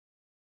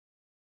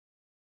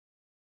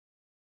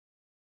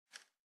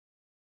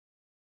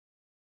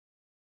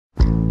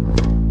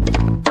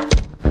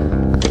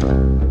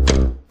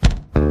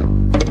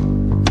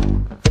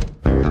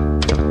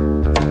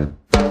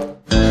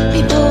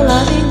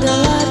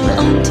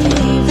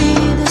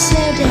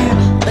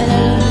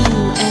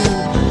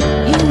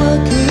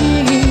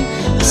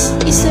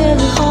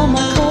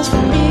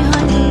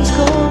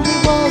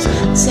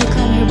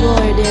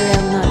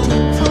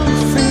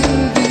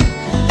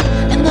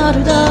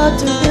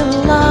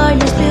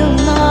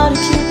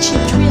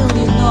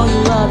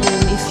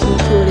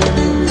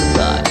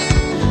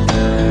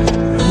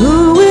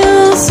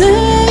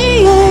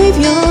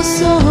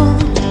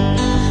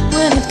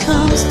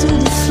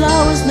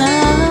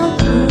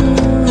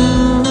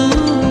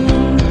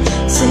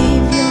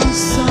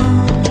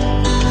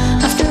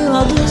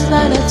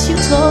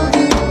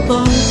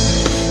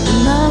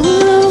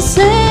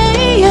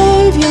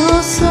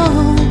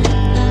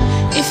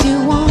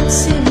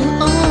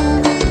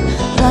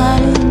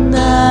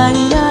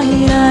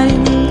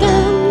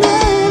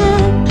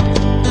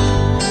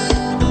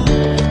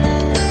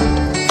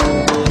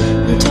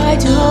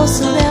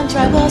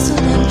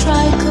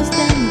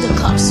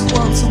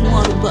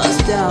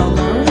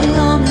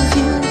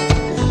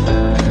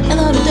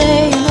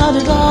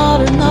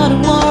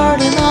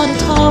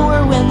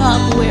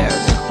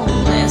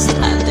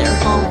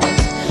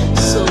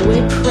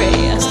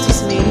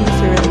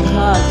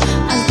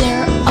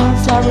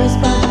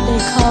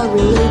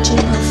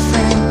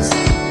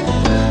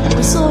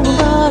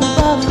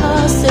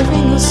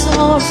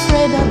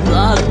say that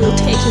blood will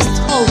take his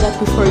toll, that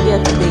we forget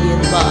to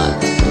begin.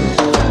 But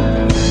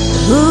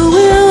who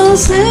will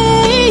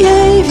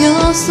save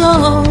your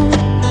soul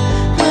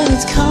when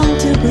it's come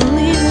to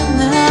believe it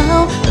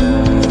now?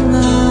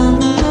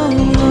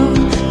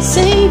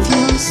 Save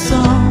your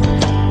soul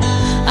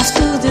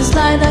after this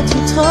lie that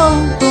you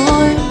told,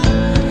 boy.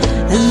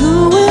 And who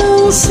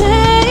will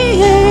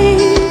save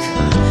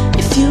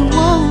if you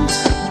won't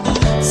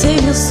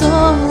save your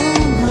soul?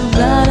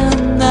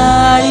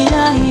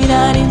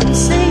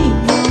 Save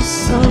your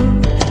soul.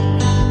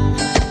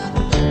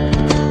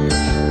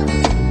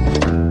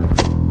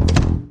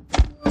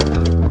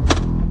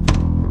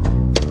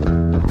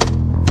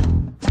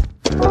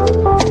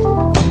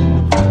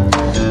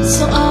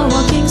 Some are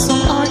walking,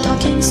 some are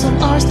talking, some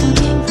are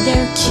thinking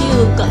they're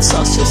cute. Got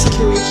social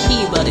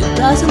security, but it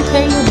doesn't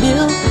pay your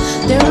bill.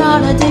 There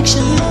are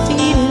addiction, you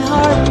feed it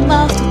hard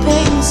enough to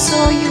pay,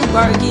 so you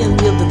bargain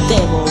with the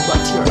devil.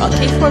 But you're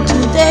okay for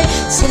today.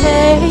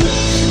 Say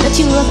that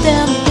you love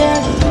them,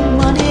 they're giving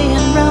money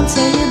and run.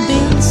 Say it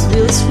beats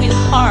really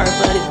sweetheart,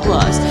 but it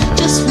was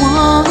just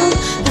one.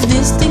 If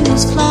this thing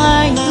was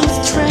flying,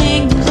 this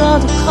train goes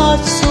out of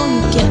coach, so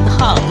you get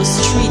out the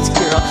streets,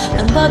 girl,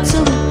 and but to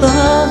the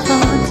butt.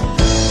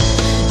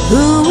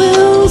 Who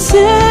will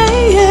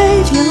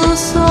save your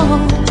soul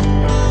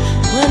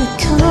when it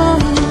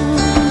comes?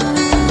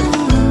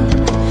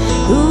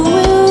 Who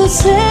will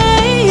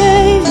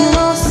save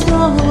your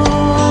soul?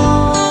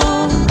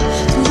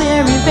 The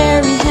very,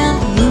 very hand.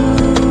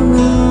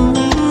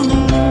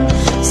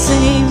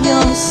 Save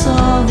your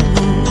soul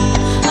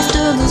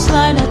after this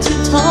lie that you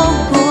told,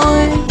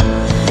 boy.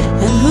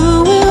 And who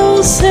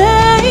will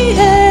save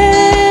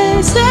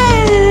your soul?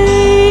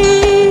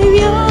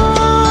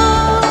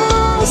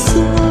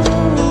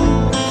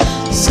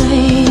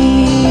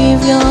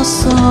 Save your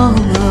soul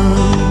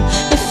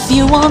if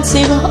you want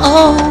save your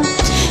own.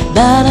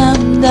 Let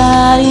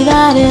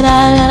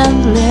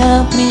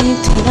me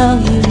tell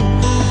you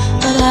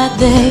that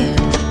day,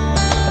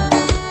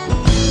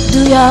 do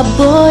ya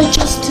boy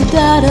just to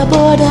that a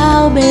boy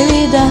down,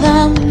 bury that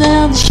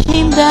and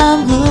shame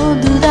down, who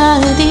do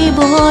that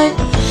boy,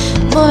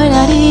 boy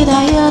da dee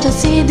da ya da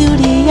see do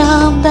the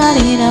da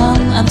dee da.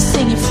 I'm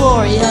singing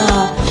for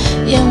ya,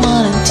 yeah,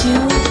 1 and 2.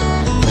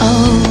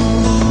 Oh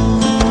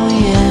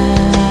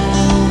yeah,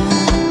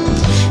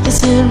 is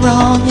it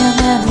wrong? Yeah,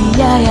 man,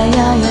 yeah,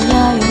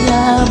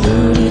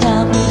 booty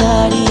da da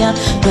dee da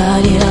da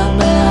dee da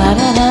da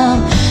da da,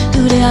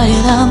 do da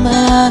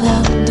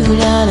do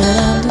da da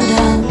do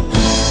da.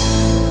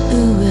 Who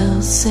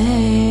will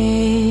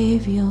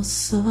save your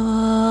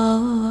soul?